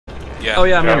Yeah. Oh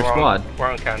yeah, I'm in your squad. We're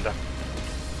on Kanda.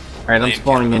 Alright, I'm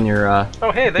spawning in your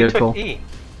oh hey, they vehicle. took E.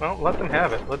 Well, let them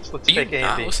have it. Let's take A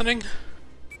and B. Listening?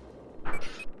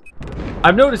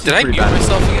 I've noticed Did I mute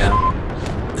myself again?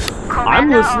 I'm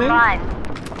listening.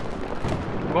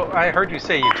 Well, I heard you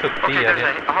say you took B. I didn't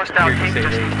hear you say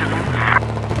A.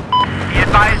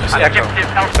 Echo.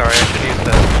 Sorry, I should use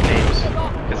the names.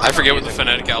 I forget what the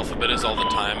phonetic alphabet is all the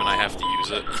time, and I have to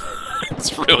use it.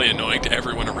 It's really annoying to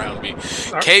everyone around me.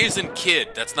 K is in kid.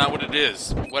 That's not what it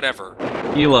is. Whatever.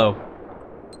 Kilo.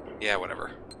 Yeah,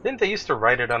 whatever. Didn't they used to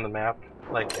write it on the map?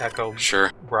 Like Echo,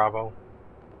 Sure. Bravo.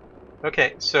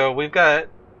 Okay, so we've got...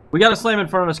 We got a slam in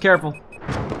front of us, careful.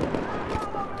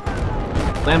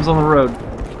 Slam's on the road.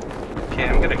 Okay,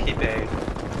 I'm gonna keep A.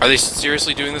 Are they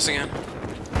seriously doing this again?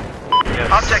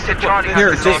 Yes. Objective Charlie.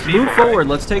 Here, just move forward.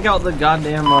 Let's take out the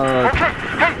goddamn, Okay,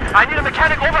 hey, I need a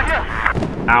mechanic over here.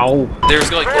 Ow.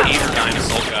 There's like 8 or 9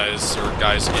 assault guys, or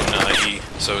guys in E,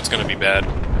 so it's gonna be bad.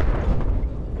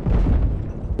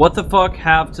 What the fuck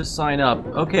have to sign up?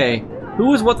 Okay.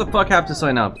 Who is what the fuck have to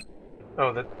sign up?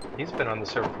 Oh, he's been on the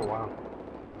server for a while.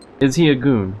 Is he a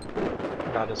goon?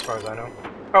 Not as far as I know.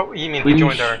 Oh, you mean he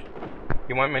joined our...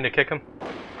 You want me to kick him?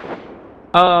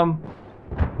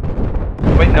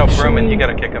 Wait, no, Broman, you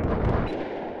gotta kick him.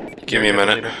 Give me a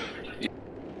minute.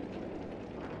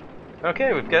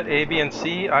 Okay, we've got A, B, and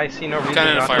C. I see no reason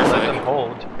Kinda not to firefight. let them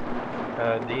hold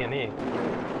D and E.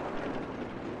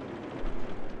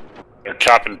 They're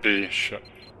capping B. Shit.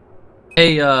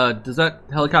 Hey, does that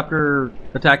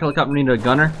attack helicopter need a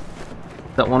gunner?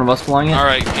 Is that one of us flying it?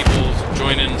 Alright, people,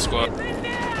 join in the squad.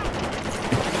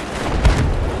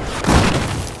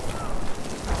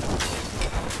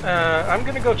 I'm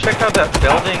gonna go check out that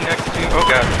building next to... Oh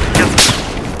god.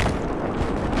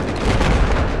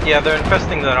 Yeah, they're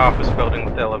infesting that office building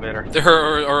with the elevator. There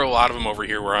are a lot of them over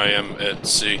here where I am at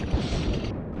C.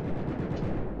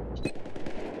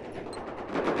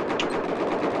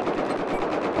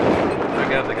 Oh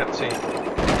god, they got C.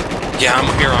 Yeah,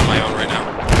 I'm here on my own right now.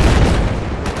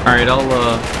 Alright, I'll,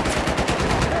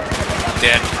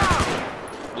 Dead.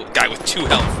 Guy with 2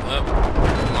 health.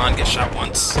 Come on, get shot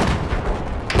once.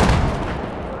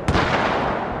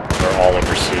 They're all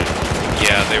over C.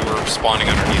 Yeah, they were spawning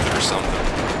underneath it or something.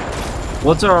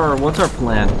 what's our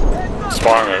plan?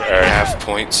 Spawning at A. Half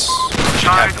points. Should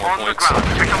have more points.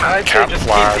 I'd say just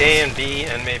keep A and B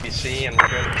and maybe C and we're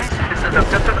good. This is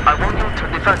objective. I want you to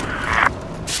defend.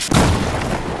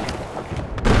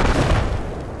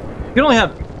 You can only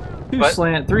have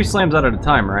 3 slams out at a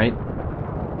time, right?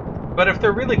 But if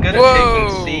they're really good at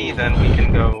taking C, then we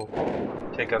can go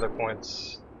take other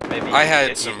points. Maybe I had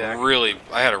get some evac.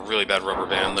 I had a really bad rubber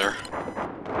band there.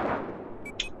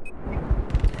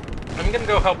 I'm gonna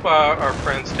go help our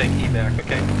friends take evac,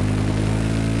 okay?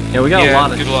 Yeah, we got a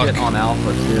lot of good shit luck. on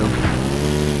Alpha, too.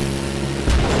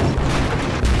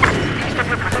 Step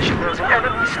your position. There's an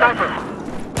enemy sniper.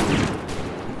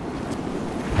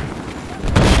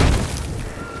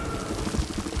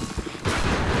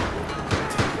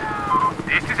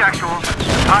 This is actual.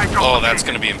 Oh, that's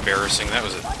gonna be embarrassing. That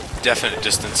was a definite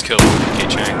distance kill from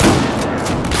K-Chang.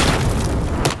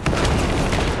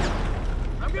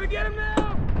 I'm gonna get him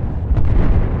now.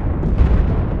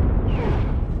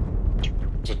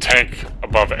 There's a tank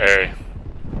above A.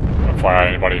 FYI,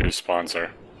 anybody who spawns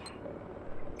there.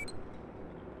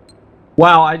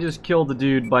 Wow, I just killed the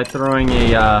dude by throwing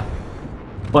a,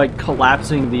 like,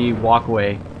 collapsing the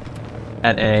walkway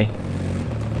at A.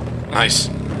 Nice.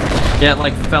 Yeah, it,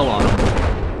 like, fell on him.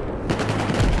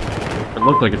 It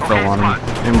looked like it fell on him.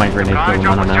 Maybe my grenade killed him,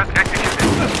 I don't know.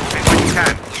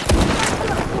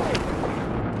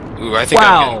 Ooh, I think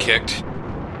Wow. I'm getting kicked.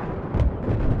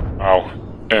 Oh.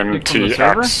 Kick from the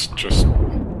server? MTX just...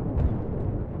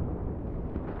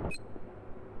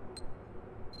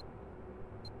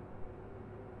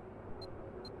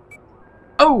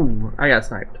 Oh! I got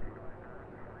sniped.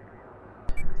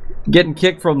 Getting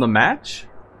kicked from the match?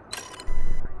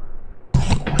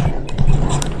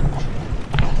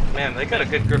 Man, they got a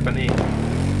good grip on E.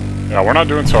 Yeah, we're not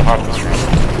doing so hot this round.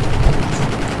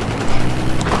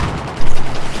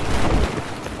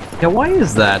 Yeah, why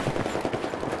is that?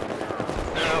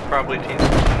 Probably teams.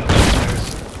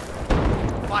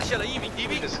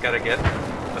 We just gotta get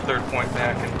a 3rd point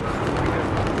back and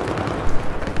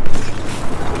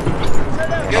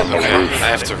Okay,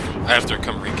 I have to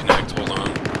come reconnect. Hold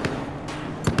on.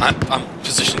 I'm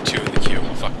position 2 in the queue.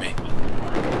 Fuck me.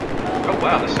 Oh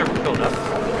wow, the server filled up.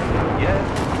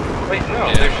 Yeah. Wait, no,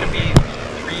 Yeah. there should be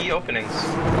 3 openings.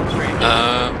 Strange.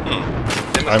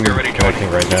 They must I'm be already connecting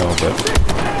joining. right now, but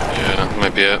Yeah,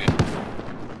 might be it.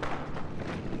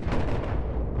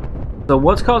 So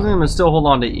what's causing them to still hold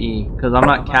on to E? Because I'm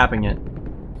not capping it.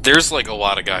 There's like a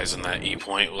lot of guys in that E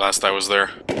point last I was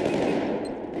there.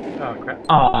 Oh crap.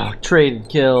 Oh, traded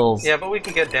kills. Yeah, but we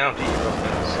can get down to E real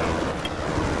fast. So.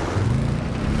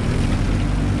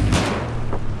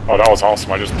 Oh, that was awesome.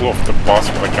 I just blew up the bus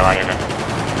with a guy in it.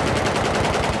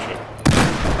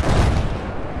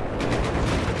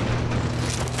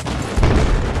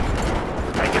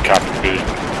 Thank you, Captain B.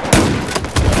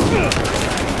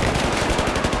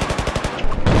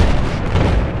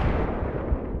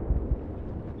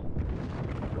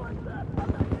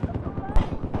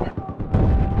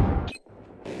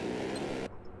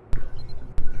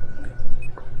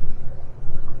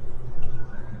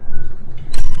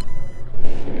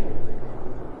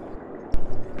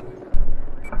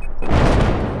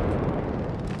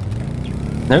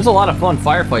 There's a lot of fun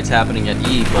firefights happening at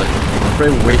E, but I'm afraid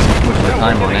we're wasting too much of our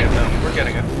time on it. We're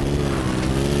getting it.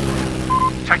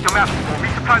 Check your map for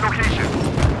resupply location.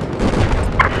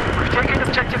 We've taken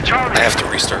objective Charlie. I have to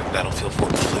restart Battlefield 4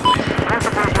 completely.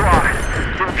 Principal you are.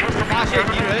 You appear to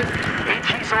be an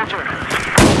AT soldier.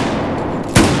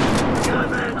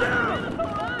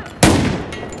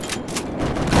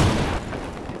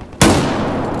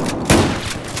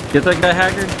 Get that guy,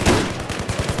 Haggard?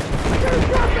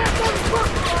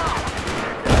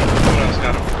 Someone else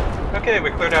got him. Okay, we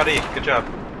cleared out E. Good job.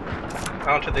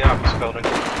 On to the office building.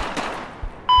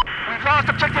 We've lost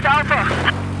objective Alpha.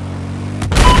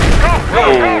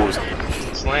 Oh,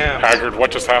 Slams. Haggard,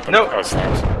 what just happened? No. Oh,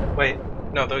 slams. Wait,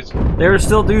 no, those. There are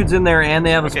still dudes in there, and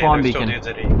they have a Okay, spawn there's beacon.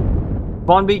 still dudes at E.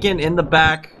 Spawn beacon in the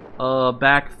back,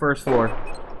 back first floor.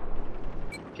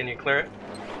 Can you clear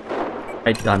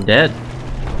it? I'm dead.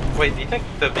 Wait, do you think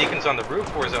the beacon's on the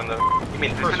roof or is it on the? You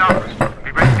mean first Listen floor? up. Right?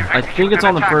 Be ready to I think it's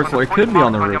on the attack first floor. It could be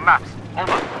on the your roof. maps.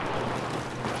 Over.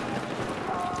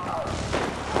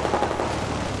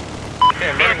 Okay,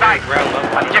 I'm running right ground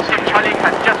level. Objective Charlie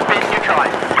has just been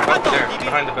neutralized. Oh, there,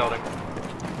 behind the building.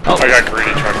 Oh, I got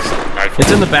greedy trying to knife it's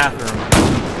in the bathroom.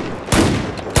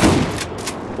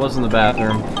 Was in the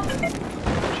bathroom.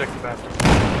 Check the bathroom.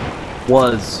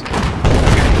 Was.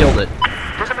 Killed it.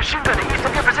 There's a machine gun east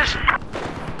of your position.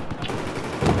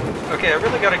 Okay, I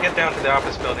really gotta get down to the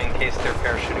office building in case they're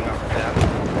parachuting off of that.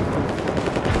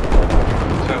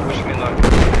 So, wish me luck.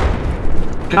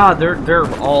 God, they're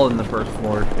all in the first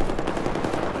floor. We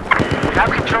have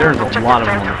control There's of a lot of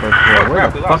them on the first floor. Where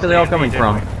the fuck are they all coming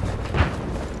from?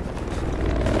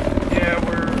 Yeah,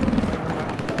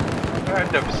 our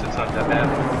deficit's not that bad.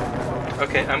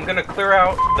 Okay, I'm gonna clear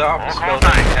out the office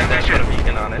building and then put a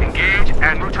beacon on it. Engage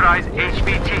and neutralize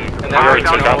HVT. And then I already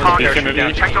we're took out the gonna beacon parachute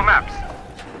down. Check your maps.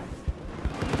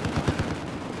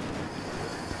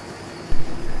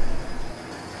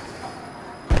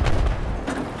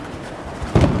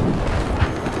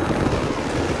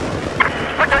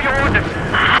 What are your orders?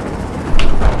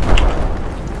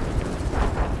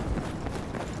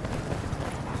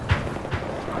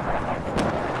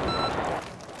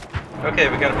 Okay,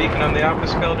 we got a beacon on the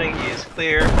office building. E is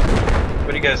clear.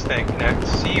 What do you guys think? Next,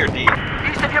 C or D?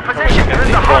 East of your position, there is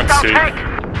a hostile C. tank.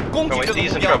 Oh wait,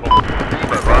 D's in trouble.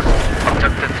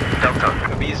 Objective Delta.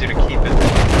 It'll be easier to keep it.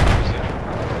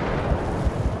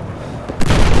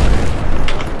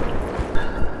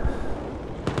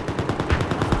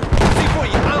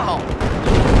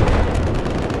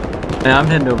 Yeah, I'm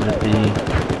heading over to D.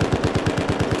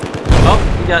 Oh,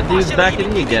 we got dudes back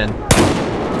at E again.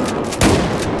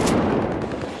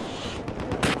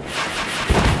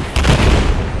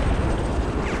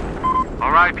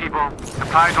 Alright, people.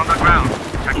 Supplies on the ground.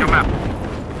 Check your map.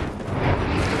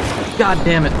 God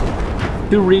damn it.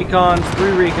 2 recons,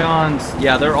 3 recons.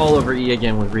 Yeah, they're all over E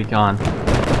again with recon.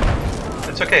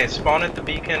 It's okay, spawn at the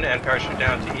beacon and parachute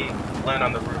down to E. Land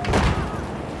on the roof.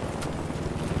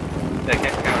 They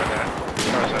can't counter that, as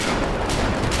far as I know.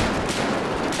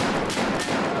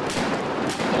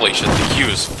 Holy shit, the queue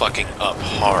is fucking up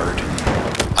hard.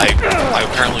 I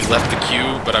apparently left the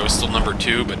queue, but I was still number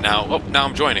 2, but now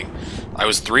I'm joining. I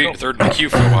was third in the queue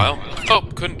for a while. Oh,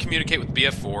 couldn't communicate with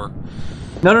BF4.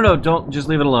 No, don't just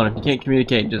leave it alone. If you can't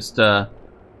communicate, just Oh,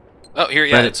 here,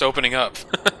 yeah, it's opening up.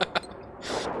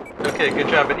 Okay, good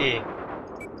job at E.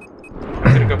 I'm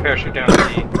gonna go parachute down to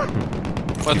E.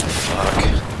 What the fuck?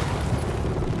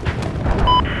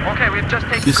 Okay, we've just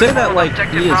taken You say that control of like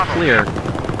objective E is Bravo. clear.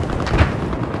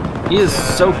 E is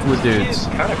soaked with E is dudes.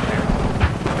 kind of clear.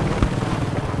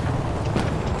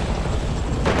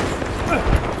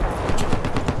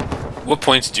 What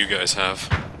points do you guys have?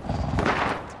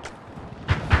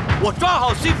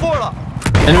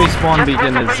 Enemy spawn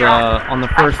beacon is on the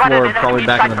first floor, probably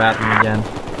back in the bathroom again.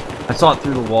 I saw it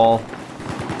through the wall.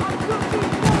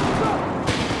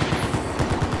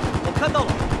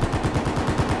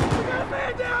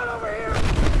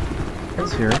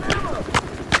 here.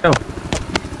 Go.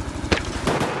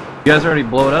 You guys already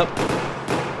blow it up?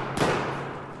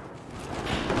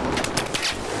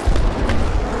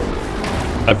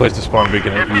 I placed a spawn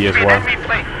beacon at E as well. Enemy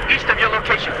plane east of your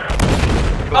location.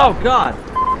 Oh God!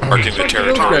 Marking the Where did those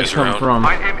territories guys come around. from?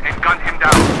 Find him and gun him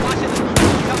down.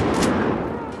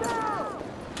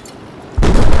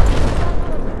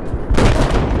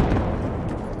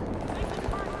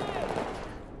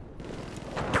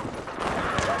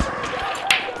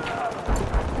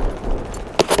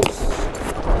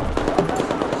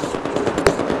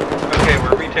 Okay,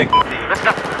 we're retaking D. Listen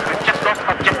up. We've just lost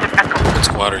objective Echo. What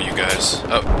squad are you guys?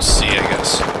 Oh, C, I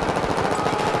guess.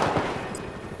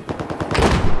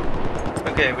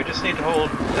 Okay, we just need to hold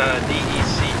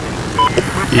DEC.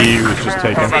 E was just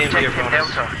taken. Objective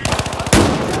Delta.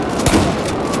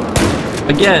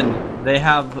 Again, they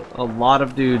have a lot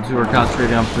of dudes who are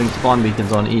concentrating on putting spawn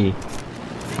beacons on E.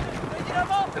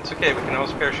 It's okay, we can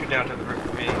always parachute down to the roof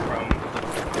of B from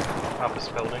the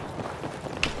opposite building.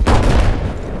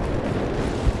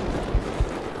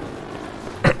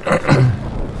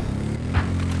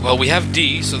 Well, we have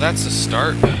D, so that's a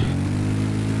start. I'm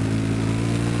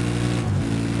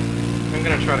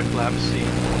gonna try to collapse C.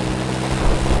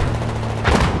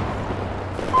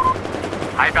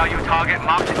 High value target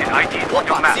marked in ID on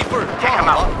your map. Take him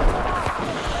out.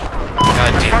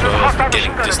 God damn,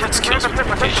 getting distance kills with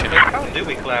rotation. How do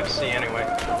we collapse C anyway?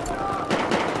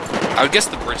 I would guess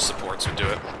the bridge supports would do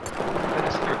it. I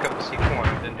just threw a couple C4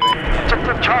 and didn't do anything.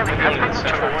 Objective Charlie has Only been the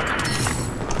central neutralized.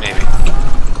 one. Maybe.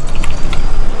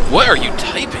 What are you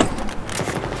typing?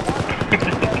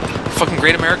 Fucking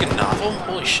Great American Novel?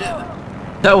 Holy shit.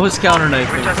 That was counter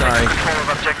knifing. We're just Sorry. taking control of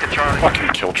objective Charlie. Fucking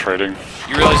kill trading.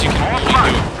 You realize you can only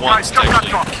do it once to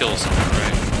actually kill someone,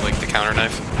 right? Like the counter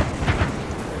knife.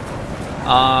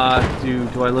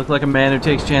 Do I look like a man who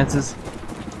takes chances?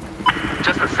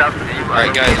 Just the south of you.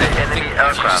 Alright guys, I think enemy if you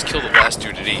just aircraft. kill the last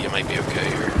dude at E, you might be okay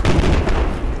here.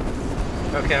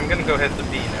 Okay, I'm gonna go head to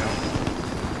B now.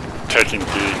 Taking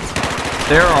D.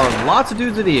 There are lots of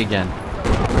dudes at E again.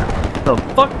 The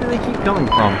fuck do they keep coming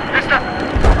from? Mister,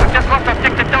 we've just lost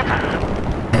objective Delta.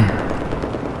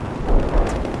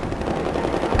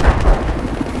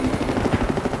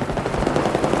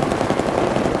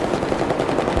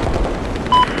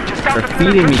 Just south They're of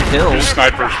you, feeding me there's kills.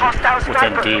 Snipers hostile within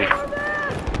sniper. D.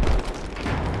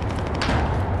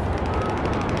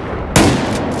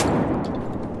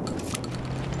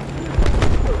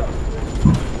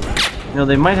 You know,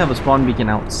 they might have a spawn beacon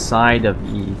outside of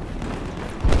E.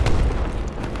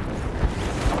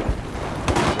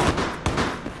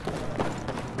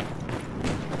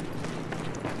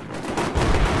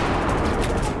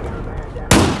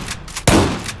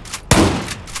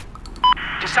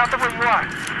 Just south of where you are,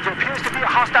 there appears to be a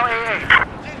hostile AA.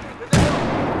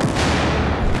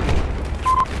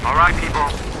 Alright people,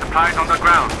 supplies on the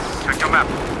ground. Check your map.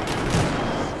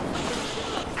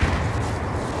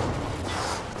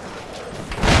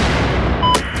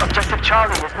 Objective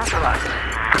Charlie is neutralized.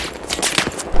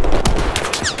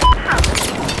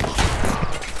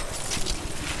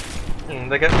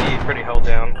 They got D pretty held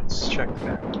down. Let's check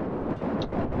that.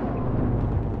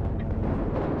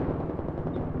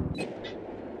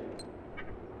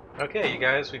 Okay, you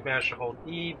guys, we've managed to hold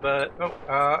E, but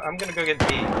I'm gonna go get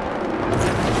D.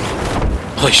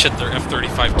 Holy shit, their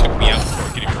F-35 took me out before I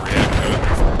could even react to it.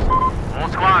 All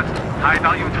squads, high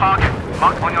value target,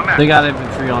 marked on your map. They got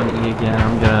infantry on E again.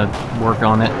 I'm gonna work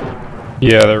on it.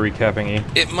 Yeah, they're recapping E.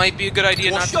 It might be a good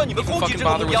idea not to even fucking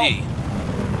bother with E.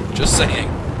 Just saying.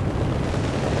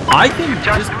 I can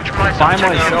just by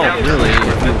myself, really,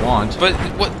 if you want. But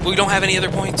what? We don't have any other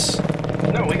points.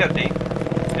 No, we got D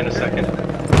in a second.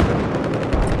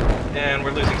 And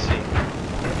we're losing C.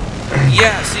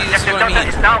 Yeah, see, this is Objective what I Delta mean.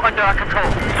 is now under our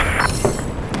control.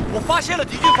 Where's the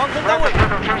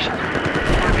location?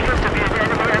 There appears to be an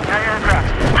enemy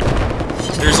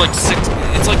anti-aircraft. There's like 6.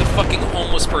 It's like a fucking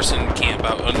homeless person camp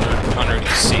out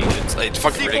underneath C. It's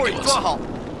fucking ridiculous.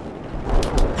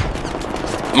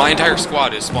 My entire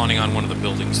squad is spawning on one of the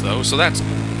buildings, though, so that's.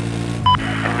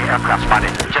 Enemy aircraft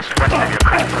spotted just west of your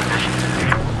current position.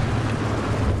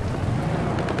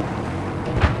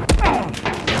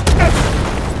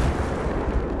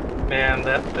 Man,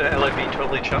 that LAV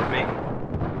totally chumped me.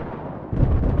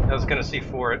 I was gonna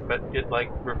C4 it, but it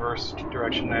like reversed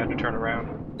direction and I had to turn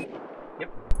around. Yep.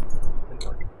 Didn't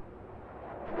work.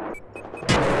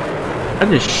 I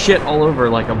just shit all over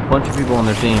like a bunch of people on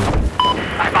their team.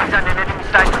 I've marked an enemy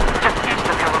sniper just east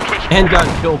of your location. And got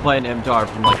killed by an MTAR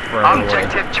from like forever away.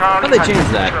 Objective Charlie How'd they has change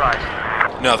been that?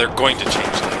 neutralized. No, they're going to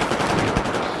change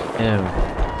that. Ew.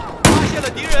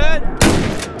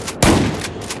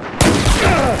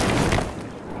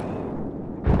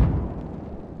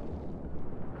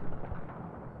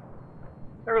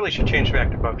 probably should change back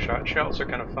to buckshot. Shells are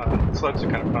kind of fun. Slugs are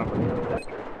kind of fun.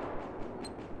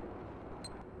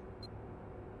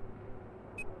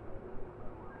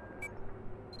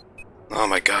 Oh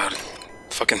my god.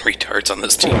 Fucking retards on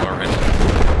this team already.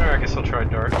 Alright, I guess I'll try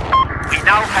dart. We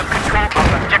now have control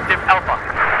of objective Alpha.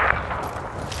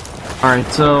 Alright,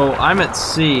 so I'm at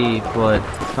C, but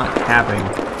it's not capping.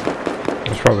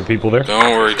 There's probably people there.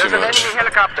 Don't worry too There's an much. enemy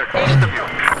helicopter east of you.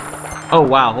 Oh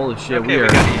wow, holy shit, Okay, we we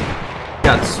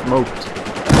got smoked.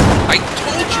 I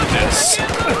told you this!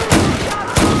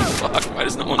 Fuck, why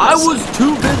does no one I listen? was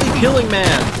too busy killing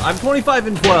man. I'm 25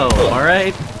 and 12,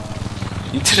 alright?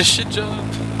 You did a shit job.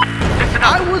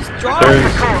 I was trying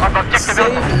Control of to objective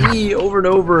Alpha. save E over and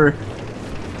over.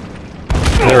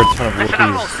 There are a ton of Listen up.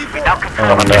 rookies We now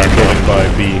control on that building by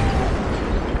B.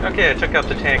 Okay, I took out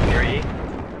the tank near E.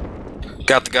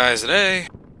 Got the guys at A.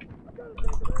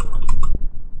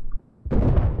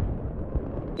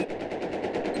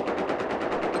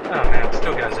 Oh man,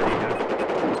 still guys at E now.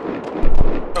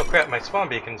 Oh crap, my spawn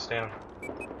beacon's down.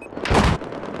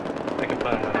 I can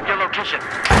find another. your location.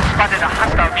 Spotted a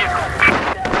hostile vehicle.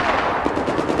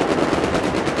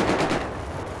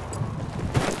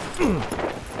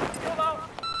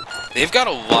 They've got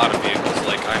a lot of vehicles,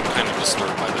 like, I'm kind of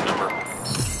disturbed by the number.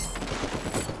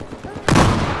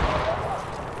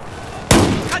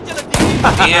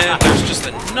 And there's just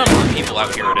a number of people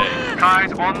out here today.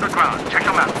 Guys on the ground. Check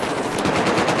them out.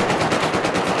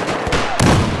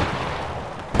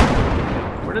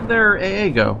 Where did their AA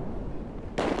go?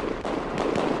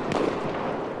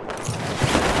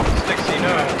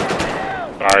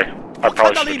 Sorry, I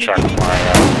probably should have checked my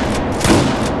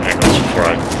angles before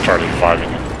I started reviving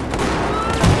it.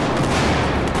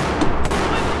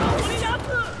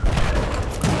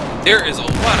 There is a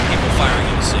lot of people firing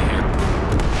into sea here.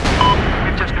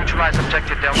 We've just neutralized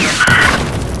objective Delta.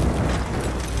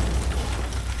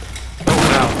 Oh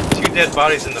wow, 2 dead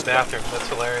bodies in the bathroom. That's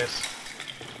hilarious.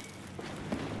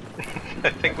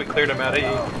 I think we cleared them out of E.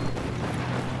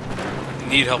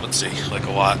 Need help at sea, like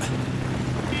a lot.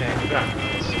 Okay,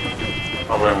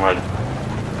 Probably in my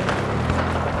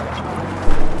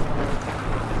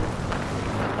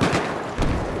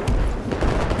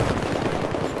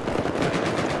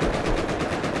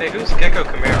hey, who's Gecko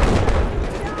Camaro?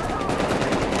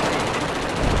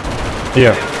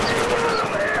 Yeah,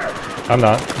 I'm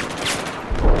not.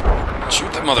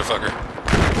 Shoot that motherfucker.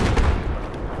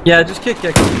 Yeah, just kick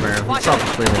Gecko Camaro. He's probably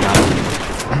clearly not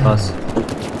us.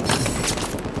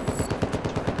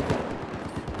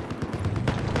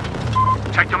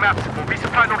 Check your maps for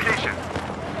resupply location.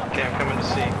 Okay, I'm coming to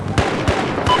see.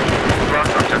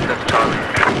 Lost objective Charlie.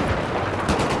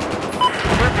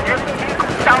 There's an enemy vehicle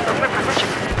south of your position.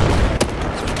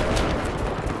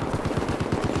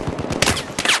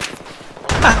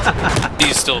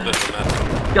 He's still a bit of a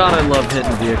mess. God, I love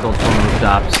hitting vehicles from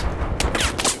rooftops.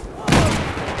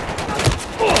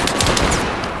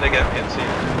 They got antsy.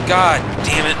 God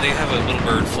damn it, they have a little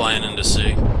bird flying into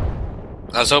sea.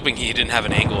 I was hoping he didn't have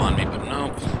an angle on me, but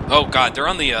no. Oh god, they're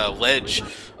on the ledge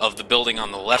of the building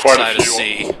on the left side of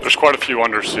C. There's quite a few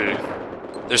under C.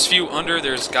 There's few under,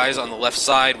 there's guys on the left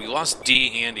side. We lost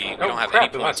D and E. We don't have crap,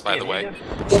 any we points, lost by D the and E way.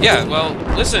 again? Yeah, well,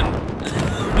 listen.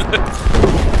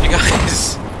 You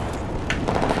guys.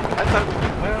 I thought,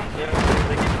 well, yeah,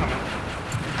 they keep coming.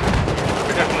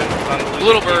 We're definitely on the losing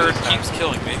Little team bird this time. keeps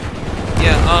killing me.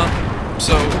 Yeah,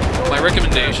 so my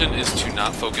recommendation is to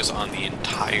not focus on the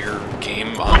entire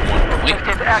game on one point.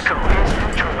 Objective Echo is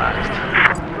neutralized.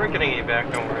 We're getting E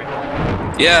back, don't worry.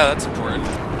 Yeah, that's important.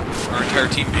 Our entire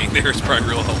team being there is probably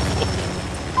real helpful.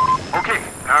 Okay,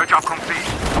 our job complete.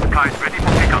 Guys ready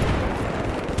for pickup.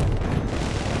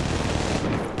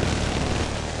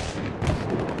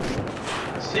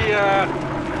 See ya!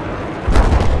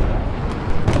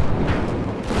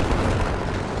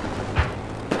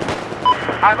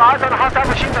 I have eyes on a hostile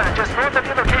machine gun just north of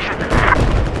your location.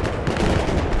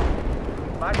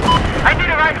 I need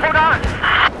a ride, hold on!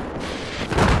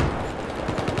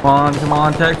 Come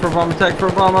on, tech for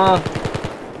bomber.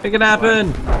 Make it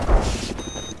happen.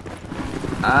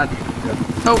 Damn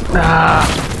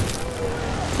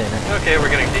it. Okay, we're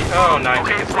getting D. Oh, 9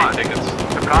 Okay, tickets, fine. 8 tickets.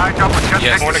 The guy job was just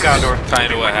Yes, More to this is Gondor.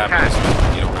 kind of what happens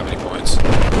when you don't have any points.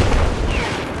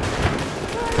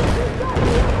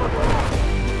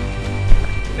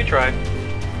 We tried.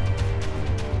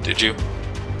 Did you?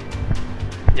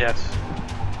 Yes.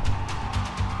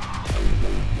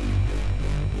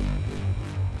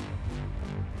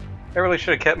 I really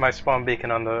should have kept my spawn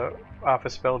beacon on the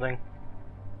office building.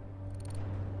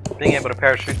 Being able to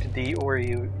parachute to D or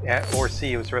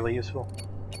C was really useful.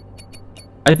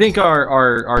 I think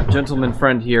our gentleman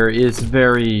friend here is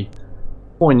very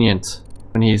poignant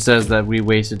when he says that we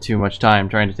wasted too much time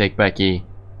trying to take Becky.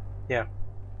 Yeah.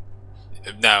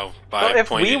 Now, by Well, if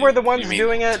we pointing, were the ones you mean-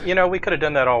 doing it, you know, we could have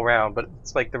done that all round, but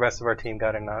it's like the rest of our team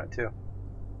got in on it too.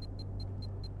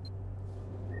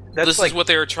 That's this like is what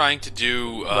they were trying to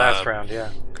do last round, yeah.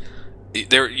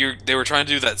 They were trying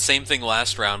to do that same thing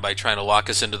last round by trying to lock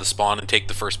us into the spawn and take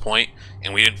the first point,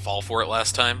 and we didn't fall for it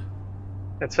last time.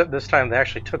 Except this time they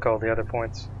actually took all the other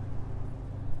points.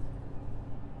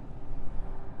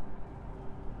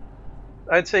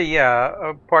 I'd say, yeah,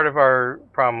 a part of our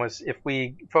problem was if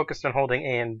we focused on holding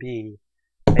A and B,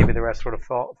 maybe the rest would have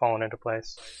fallen into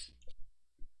place.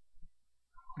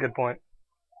 Good point.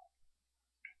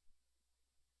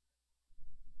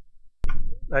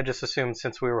 I just assumed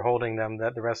since we were holding them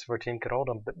that the rest of our team could hold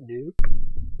them, but nope.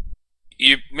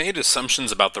 You made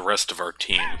assumptions about the rest of our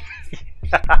team.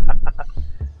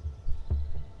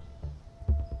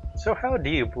 So how do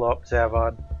you blow up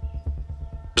Zavad?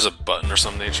 There's a button or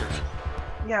some nature.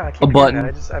 Yeah, I keep A hearing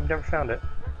button. that. I've never found it.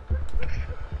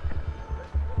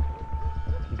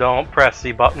 Don't press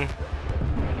the button.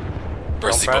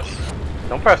 Press the Don't button. press.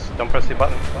 Don't press. Don't press the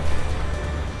button.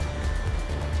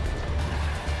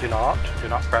 Do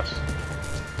not press.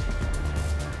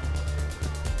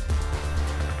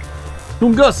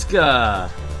 Tunguska!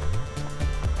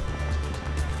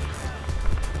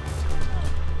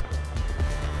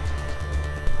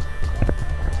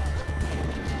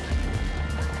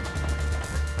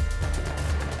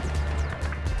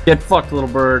 Get fucked, little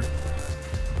bird.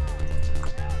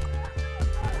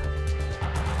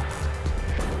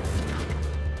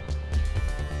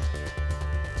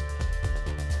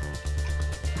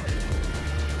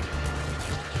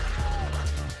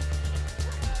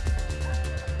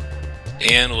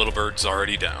 And Little Bird's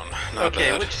already down. Not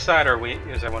Okay, bad. which side are we?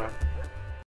 Is I want to.